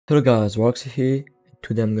Hello guys, RockSeih here.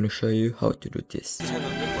 Today I'm gonna show you how to do this.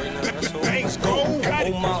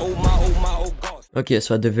 Okay,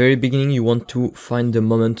 so at the very beginning you want to find the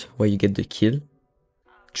moment where you get the kill,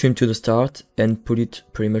 trim to the start and put it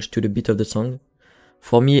pretty much to the beat of the song.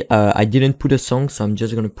 For me, I didn't put a song, so I'm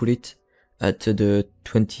just gonna put it at the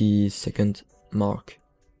 20-second mark.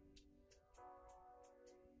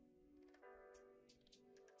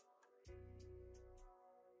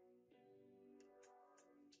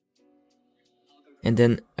 And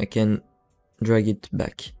then I can drag it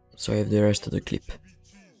back, so I have the rest of the clip.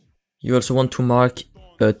 You also want to mark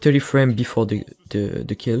 30 frames before the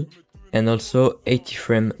kill, and also 80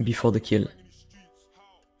 frames before the kill.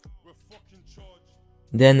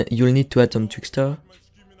 Then you'll need to add some Twixtor.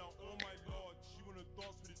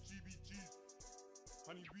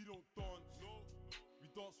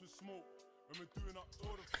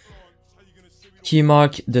 Key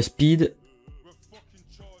mark the speed.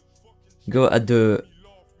 Go at the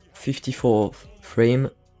 54th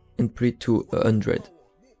frame and put it to 100.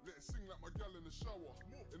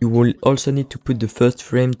 You will also need to put the first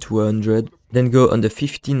frame to 100, then go on the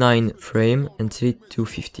 59 frame and set it to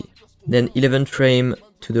 50. Then 11 frame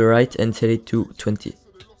to the right and set it to 20.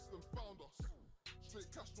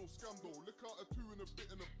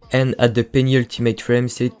 And at the penultimate frame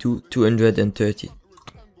set it to 230.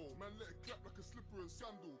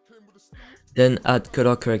 Then add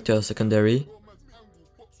color character secondary.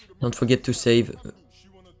 Don't forget to save.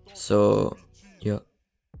 So yeah.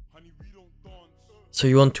 So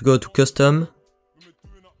you want to go to custom.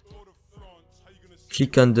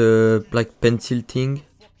 Click on the black pencil thing.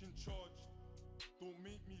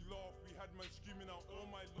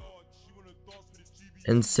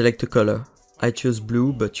 And select a color. I chose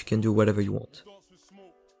blue, but you can do whatever you want.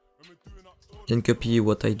 Then copy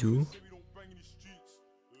what I do.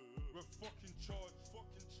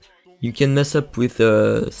 You can mess up with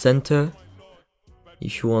the center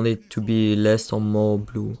if you want it to be less or more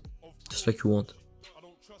blue, just like you want.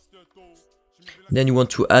 Then you want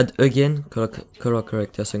to add again color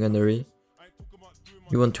character secondary.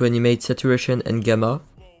 You want to animate saturation and gamma.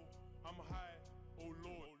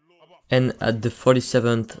 And at the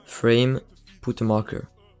 47th frame, put a marker.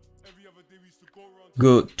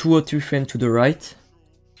 Go 2 or 3 frames to the right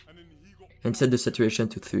and set the saturation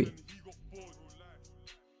to 3.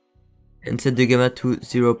 And set the gamma to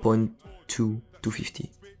 0.250.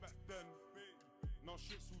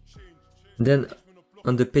 Then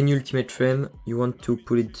on the penultimate frame you want to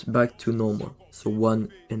put it back to normal, so 1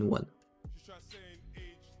 and 1.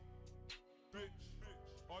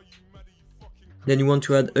 Then you want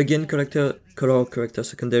to add again color character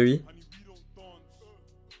secondary.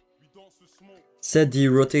 Set the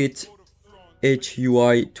rotate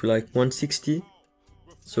HUI to like 160,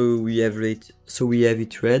 so we have it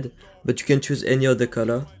red, but you can choose any other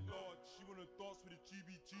color.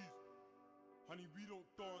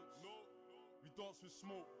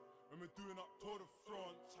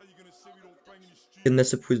 You can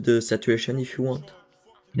mess up with the saturation if you want.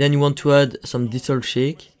 Then you want to add some dissolve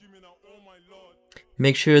shake.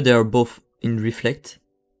 Make sure they are both in reflect.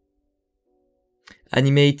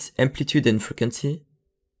 Animate amplitude and frequency.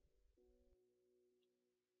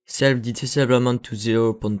 Set the disablement to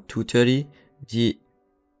 0.230, the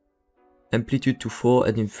amplitude to 4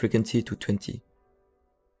 and the frequency to 20.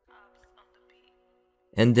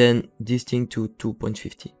 And then this thing to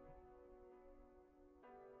 2.50.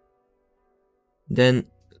 Then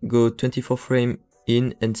go 24 frame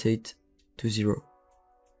in and set it to 0.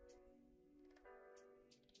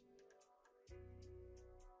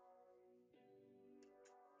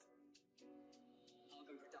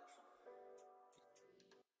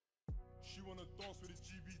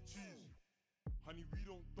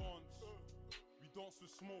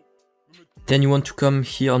 Then you want to come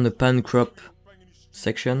here on the pan crop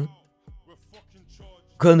section.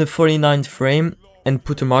 Go on the 49th frame and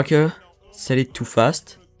put a marker. Set it to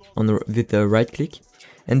fast with the right click.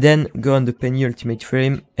 And then go on the penultimate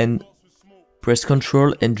frame and press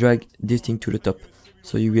Ctrl and drag this thing to the top.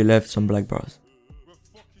 So you will have some black bars.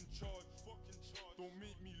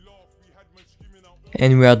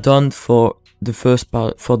 And we are done for the first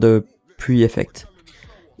part, for the pre-effect.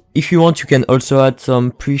 If you want, you can also add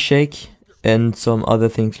some pre-shake and some other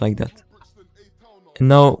things like that. And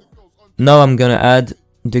now I'm gonna add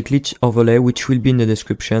the glitch overlay, which will be in the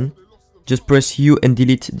description. Just press U and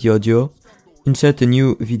delete the audio. Insert a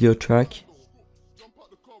new video track.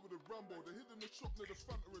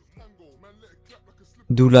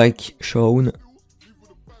 Do like shown.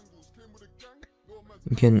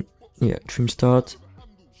 You can, trim start.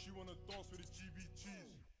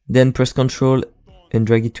 Then press Ctrl and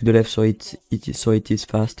drag it to the left so it is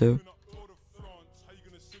faster.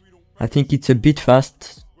 I think it's a bit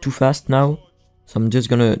too fast now, so I'm just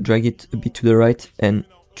gonna drag it a bit to the right and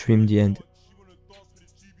trim the end.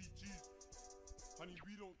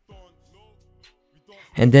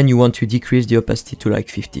 And then you want to decrease the opacity to like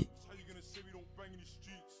 50.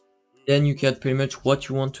 Then you can add pretty much what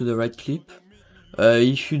you want to the right clip.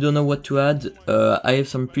 If you don't know what to add, I have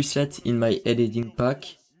some presets in my editing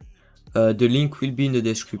pack. The link will be in the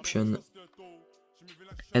description.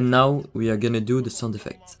 And now we are gonna do the sound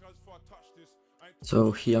effect.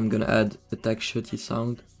 So here I'm gonna add a tag shotty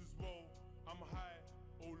sound.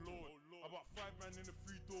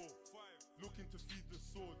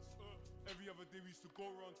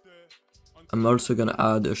 I'm also gonna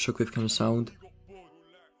add a shockwave kind of sound.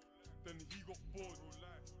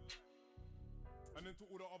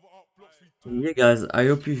 Yeah guys, I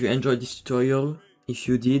hope you enjoyed this tutorial. If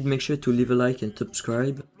you did, make sure to leave a like and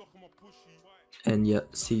subscribe. And yeah,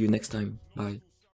 see you next time. Bye.